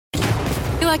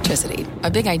Electricity,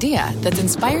 a big idea that's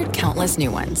inspired countless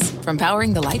new ones. From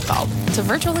powering the light bulb to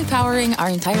virtually powering our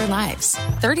entire lives.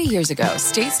 30 years ago,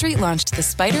 State Street launched the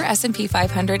Spider S&P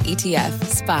 500 ETF,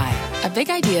 SPY. A big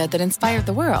idea that inspired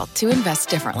the world to invest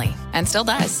differently. And still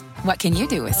does. What can you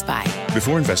do with SPY?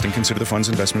 Before investing, consider the fund's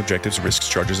investment objectives, risks,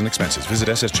 charges, and expenses. Visit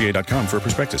ssga.com for a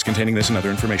prospectus containing this and other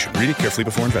information. Read it carefully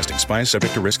before investing. SPY is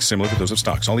subject to risks similar to those of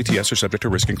stocks. All ETFs are subject to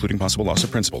risk, including possible loss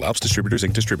of principal. Alps Distributors,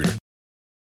 Inc. Distributor.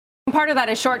 Part of that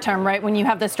is short term, right? When you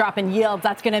have this drop in yields,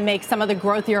 that's going to make some of the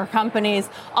growthier companies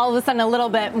all of a sudden a little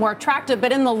bit more attractive.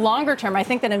 But in the longer term, I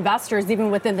think that investors, even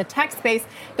within the tech space,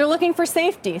 they're looking for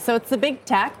safety. So it's the big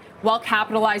tech,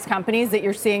 well-capitalized companies that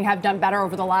you're seeing have done better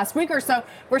over the last week or so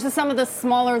versus some of the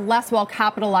smaller, less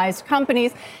well-capitalized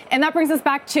companies. And that brings us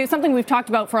back to something we've talked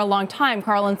about for a long time,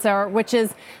 Carl and Sarah, which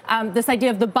is this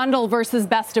idea of the bundle versus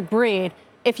best of breed.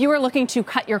 If you are looking to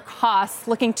cut your costs,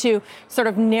 looking to sort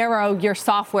of narrow your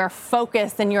software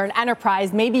focus and you're an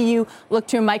enterprise, maybe you look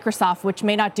to Microsoft, which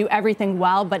may not do everything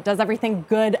well, but does everything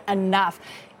good enough.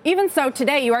 Even so,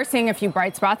 today you are seeing a few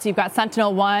bright spots. You've got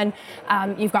SentinelOne,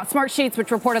 you've got Smartsheets,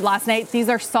 which reported last night. These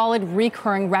are solid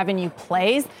recurring revenue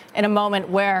plays in a moment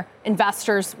where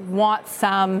investors want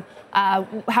some, how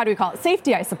do we call it,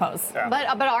 safety, I suppose. Yeah. But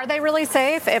are they really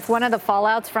safe if one of the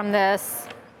fallouts from this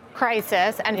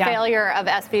crisis and failure of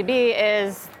SVB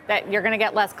is that you're going to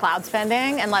get less cloud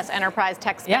spending and less enterprise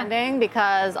tech spending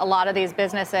because a lot of these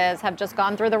businesses have just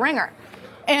gone through the ringer?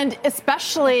 And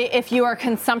especially if you are a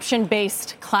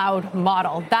consumption-based cloud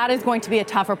model, that is going to be a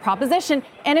tougher proposition.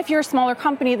 And if you're a smaller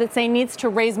company that, say, needs to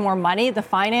raise more money, the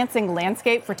financing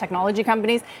landscape for technology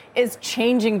companies is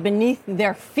changing beneath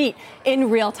their feet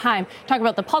in real time. Talk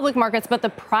about the public markets, but the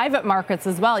private markets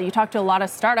as well. You talk to a lot of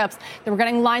startups that were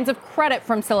getting lines of credit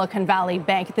from Silicon Valley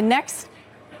Bank. The next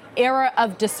era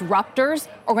of disruptors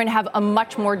are going to have a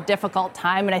much more difficult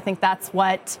time, and I think that's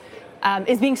what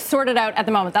is being sorted out at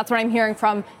the moment. That's what I'm hearing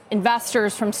from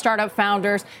investors, from startup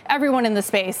founders, everyone in the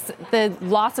space. The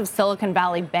loss of Silicon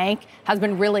Valley Bank has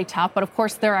been really tough, but of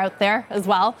course they're out there as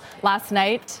well. Last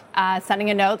night,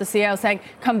 sending a note, the CEO saying,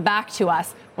 come back to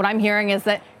us. What I'm hearing is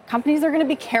that companies are going to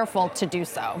be careful to do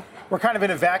so. We're kind of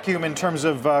in a vacuum in terms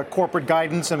of corporate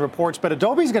guidance and reports, but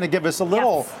Adobe's going to give us a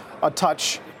little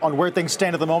touch on where things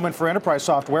stand at the moment for enterprise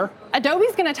software.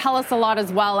 Adobe's going to tell us a lot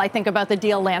as well, I think, about the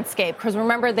deal landscape, because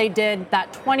remember they did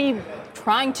that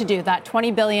trying to do that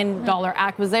 $20 billion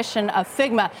acquisition of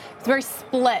Figma. It's very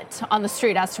split on the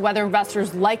street as to whether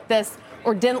investors like this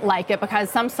or didn't like it,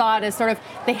 because some saw it as sort of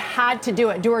they had to do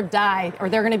it, do or die, or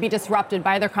they're going to be disrupted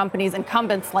by other companies,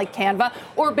 incumbents like Canva,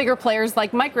 or bigger players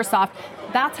like Microsoft.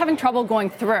 That's having trouble going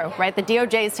through, right? The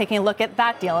DOJ is taking a look at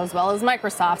that deal, as well as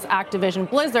Microsoft's Activision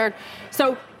Blizzard.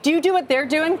 So do you do what they're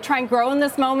doing, try and grow in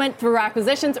this moment through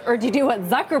acquisitions, or do you do what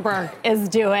Zuckerberg is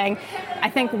doing?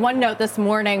 I think one note this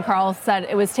morning, Carl, said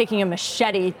it was taking a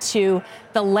machete to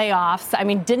the layoffs. I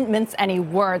mean, didn't mince any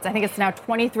words. I think it's now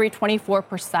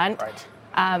 24%. Right.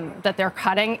 That they're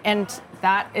cutting, and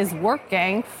that is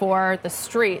working for the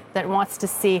street that wants to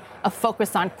see a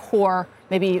focus on core,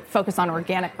 maybe focus on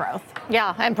organic growth.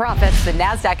 Yeah, and profits. The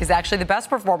NASDAQ is actually the best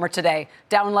performer today,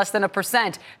 down less than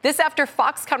 1%. This after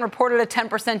Foxconn reported a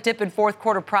 10% dip in fourth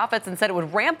quarter profits and said it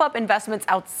would ramp up investments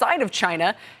outside of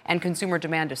China, and consumer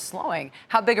demand is slowing.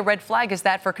 How big a red flag is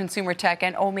that for consumer tech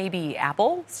and, maybe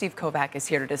Apple? Steve Kovac is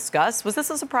here to discuss. Was this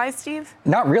a surprise, Steve?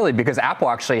 Not really, because Apple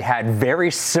actually had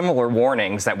very similar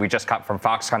warnings that we just got from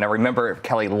Foxconn. Now, remember,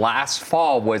 Kelly, last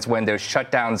fall was when those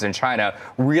shutdowns in China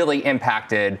really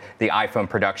impacted the iPhone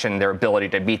production, their ability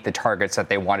to meet the targets that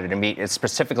they wanted to meet,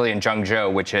 specifically in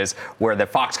Zhengzhou, which is where the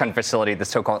Foxconn facility, the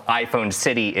so-called iPhone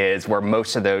City, is, where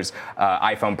most of those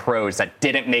iPhone Pros that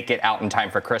didn't make it out in time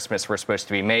for Christmas were supposed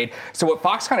to be made. So what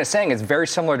Foxconn is saying is very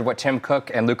similar to what Tim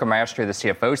Cook and Luca Maestri, the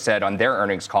CFO, said on their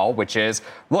earnings call, which is,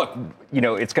 look,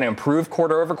 it's going to improve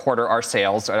quarter over quarter our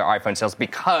sales, our iPhone sales,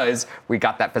 because we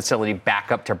got that facility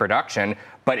back up to production.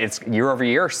 But it's year over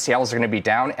year, sales are going to be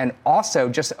down. And also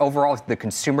just overall, the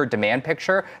consumer demand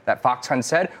picture that Foxconn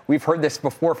said, we've heard this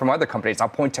before from other companies. I'll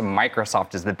point to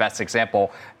Microsoft as the best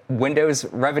example. Windows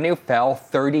revenue fell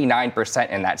 39%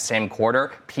 in that same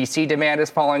quarter. PC demand is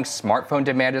falling. Smartphone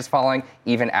demand is falling.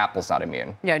 Even Apple's not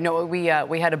immune. Yeah, no, we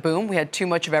had a boom. We had too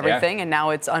much of everything, and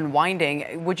now it's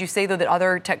unwinding. Would you say, though, that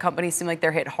other tech companies seem like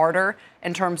they're hit harder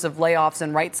in terms of layoffs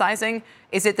and right-sizing?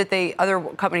 Is it that other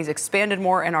companies expanded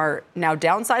more and are now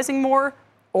downsizing more?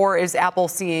 Or is Apple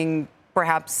seeing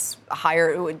perhaps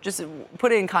higher? Just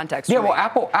put it in context. Yeah, well,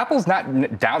 Apple's not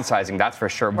downsizing, that's for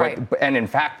sure. Right. And in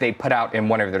fact, they put out in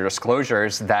one of their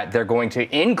disclosures that they're going to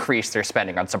increase their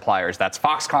spending on suppliers. That's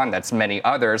Foxconn, that's many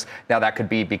others. Now, that could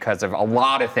be because of a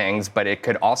lot of things, but it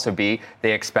could also be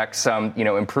they expect some,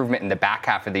 improvement in the back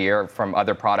half of the year from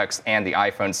other products and the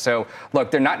iPhone. So,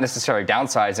 look, they're not necessarily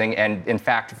downsizing. And in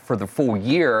fact, for the full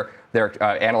year, their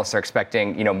analysts are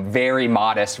expecting, very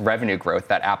modest revenue growth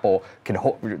that Apple can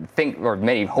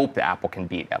many hope that Apple can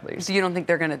beat at least. So you don't think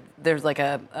there's like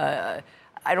I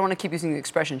don't want to keep using the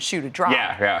expression shoe to drop.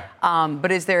 Yeah.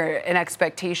 But is there an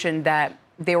expectation that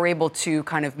they were able to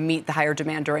kind of meet the higher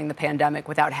demand during the pandemic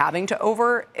without having to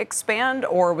over expand,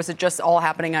 or was it just all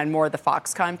happening on more of the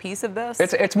Foxconn piece of this?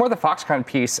 It's more the Foxconn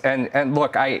piece. And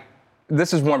look,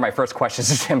 this is one of my first questions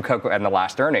to Tim Cook in the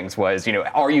last earnings was,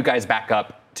 are you guys back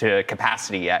up to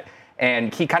capacity yet?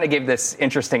 And he kind of gave this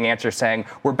interesting answer saying,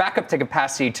 we're back up to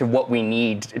capacity to what we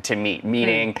need to meet,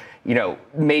 meaning,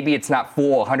 maybe it's not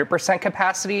full 100%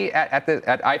 capacity at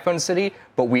iPhone City,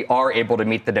 but we are able to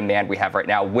meet the demand we have right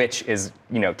now, which is,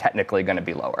 technically going to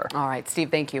be lower. All right,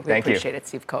 Steve, thank you. We appreciate it,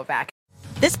 Steve Kovac.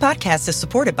 This podcast is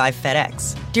supported by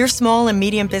FedEx. Dear small and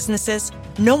medium businesses,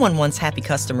 no one wants happy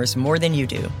customers more than you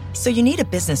do. So you need a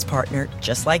business partner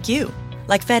just like you.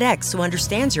 Like FedEx, who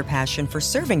understands your passion for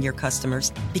serving your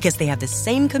customers because they have the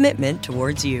same commitment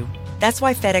towards you. That's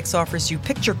why FedEx offers you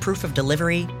picture proof of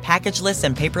delivery, packageless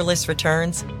and paperless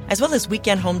returns, as well as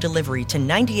weekend home delivery to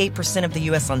 98% of the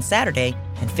U.S. on Saturday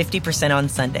and 50% on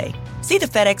Sunday. See the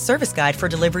FedEx service guide for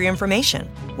delivery information.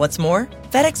 What's more,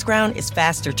 FedEx Ground is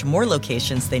faster to more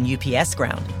locations than UPS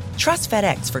Ground. Trust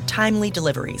FedEx for timely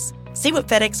deliveries. See what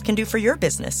FedEx can do for your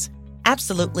business.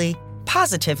 Absolutely,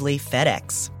 positively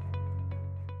FedEx.